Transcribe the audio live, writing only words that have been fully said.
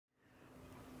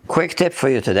Quick tip for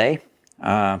you today.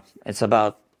 It's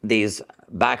about these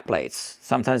back plates.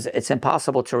 Sometimes it's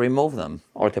impossible to remove them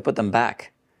or to put them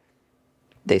back.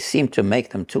 They seem to make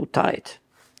them too tight.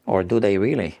 Or do they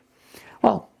really?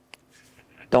 Well,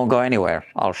 don't go anywhere.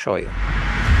 I'll show you.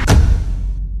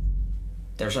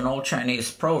 There's an old Chinese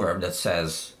proverb that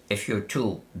says, if you're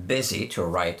too busy to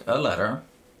write a letter,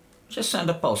 just send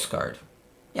a postcard.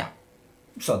 Yeah,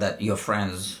 so that your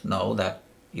friends know that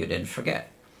you didn't forget.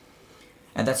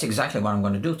 And that's exactly what I'm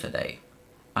going to do today.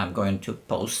 I'm going to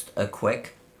post a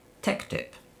quick tech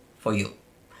tip for you,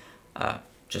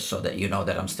 just so that you know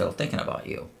that I'm still thinking about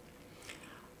you.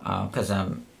 Because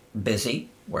I'm busy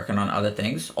working on other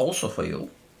things, also for you.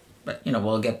 But,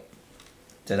 we'll get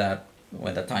to that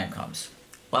when the time comes.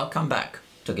 Welcome back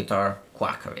to Guitar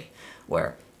Quackery,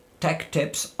 where tech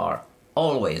tips are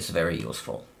always very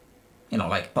useful.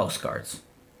 Like postcards.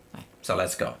 So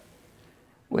let's go.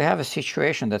 We have a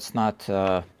situation that's not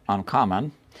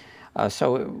uncommon.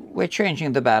 So we're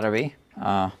changing the battery,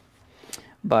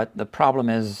 but the problem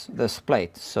is this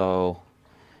plate. So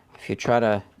if you try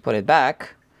to put it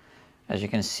back, as you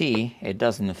can see, it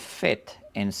doesn't fit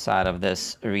inside of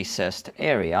this recessed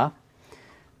area.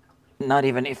 Not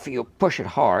even if you push it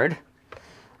hard.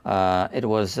 It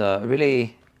was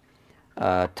really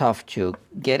tough to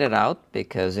get it out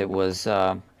because it was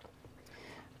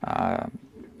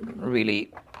really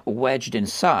wedged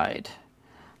inside.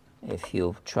 If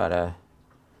you try to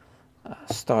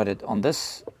start it on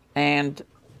this end,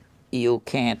 you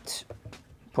can't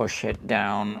push it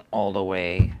down all the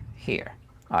way here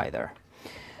either.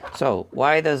 So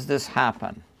why does this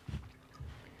happen?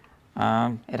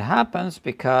 It happens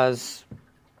because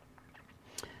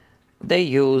they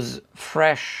use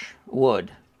fresh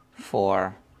wood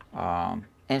for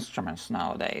instruments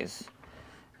nowadays,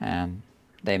 and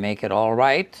they make it all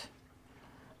right.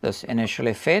 This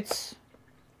initially fits,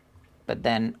 but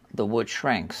then the wood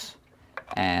shrinks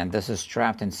and this is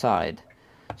trapped inside.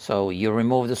 So you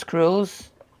remove the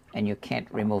screws and you can't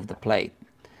remove the plate.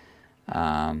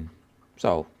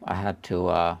 So I had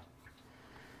to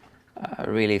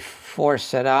really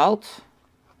force it out.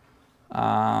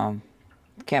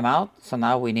 Came out, so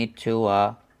now we need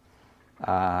to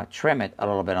trim it a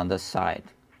little bit on this side.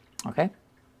 Okay?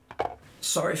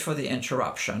 Sorry for the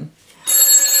interruption.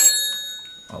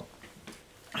 Oh.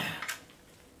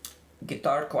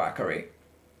 Guitar Quackery.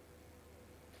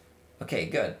 Okay,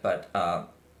 good, but I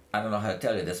don't know how to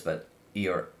tell you this, but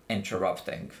you're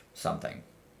interrupting something.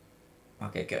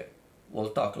 Okay, good. We'll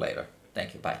talk later.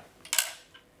 Thank you, bye.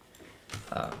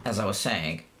 As I was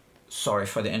saying, sorry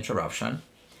for the interruption.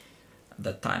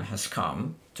 The time has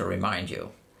come to remind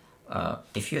you.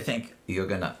 If you think you're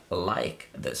gonna like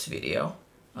this video,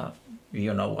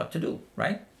 you know what to do,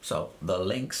 right? So the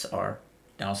links are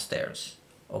downstairs.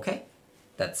 Okay,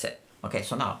 that's it. Okay,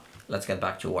 so now let's get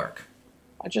back to work.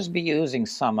 I'll just be using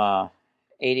some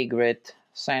 80 grit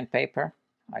sandpaper.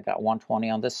 I got 120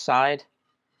 on this side.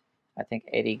 I think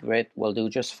 80 grit will do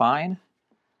just fine.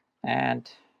 And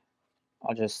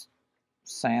I'll just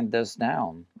sand this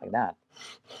down like that.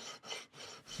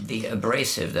 The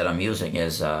abrasive that I'm using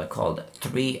is called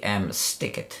 3M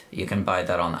Stick It. You can buy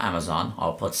that on Amazon.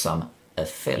 I'll put some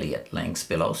affiliate links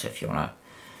below, so if you want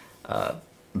to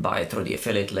buy through the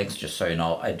affiliate links, just so you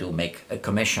know, I do make a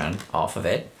commission off of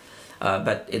it,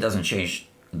 but it doesn't change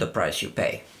the price you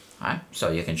pay. Right?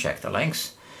 So you can check the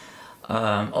links.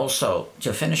 Also,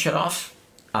 to finish it off,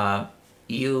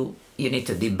 you need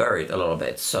to deburr it a little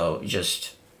bit. So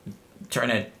just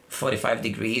turn it 45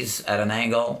 degrees at an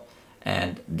angle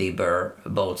and deburr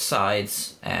both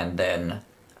sides, and then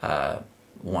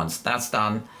once that's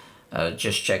done,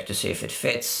 just check to see if it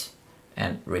fits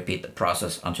and repeat the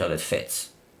process until it fits.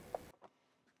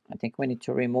 I think we need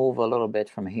to remove a little bit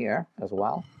from here as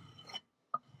well.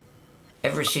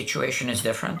 Every situation is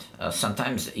different.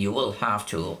 Sometimes you will have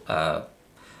to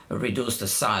reduce the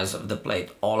size of the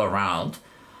plate all around,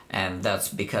 and that's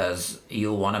because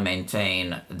you want to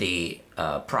maintain the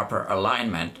proper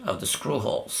alignment of the screw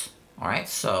holes. All right,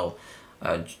 so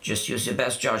just use your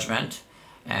best judgment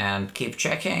and keep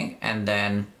checking, and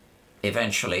then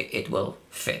eventually it will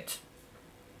fit.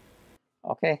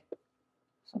 Okay,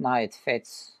 so now it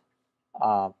fits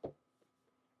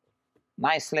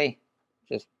nicely.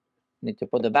 Just need to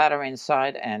put the battery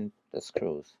inside and the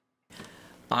screws.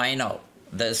 I know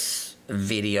this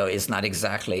video is not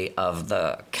exactly of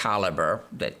the caliber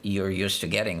that you're used to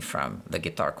getting from the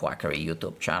Guitar Quackery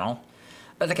YouTube channel,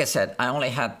 but like I said, I only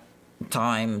had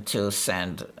time to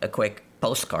send a quick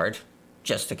postcard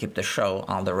just to keep the show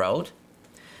on the road.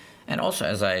 And also,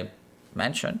 as I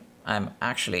mentioned, I'm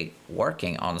actually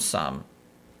working on some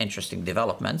interesting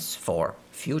developments for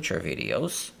future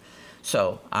videos.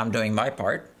 So I'm doing my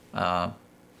part, and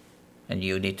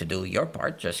you need to do your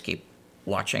part. Just keep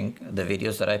watching the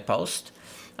videos that I post,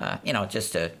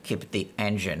 just to keep the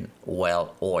engine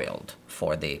well oiled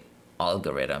for the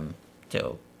algorithm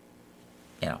to,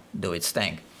 do its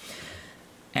thing.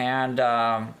 And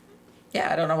I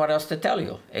don't know what else to tell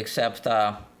you, except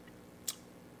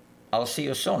I'll see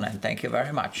you soon, and thank you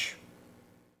very much.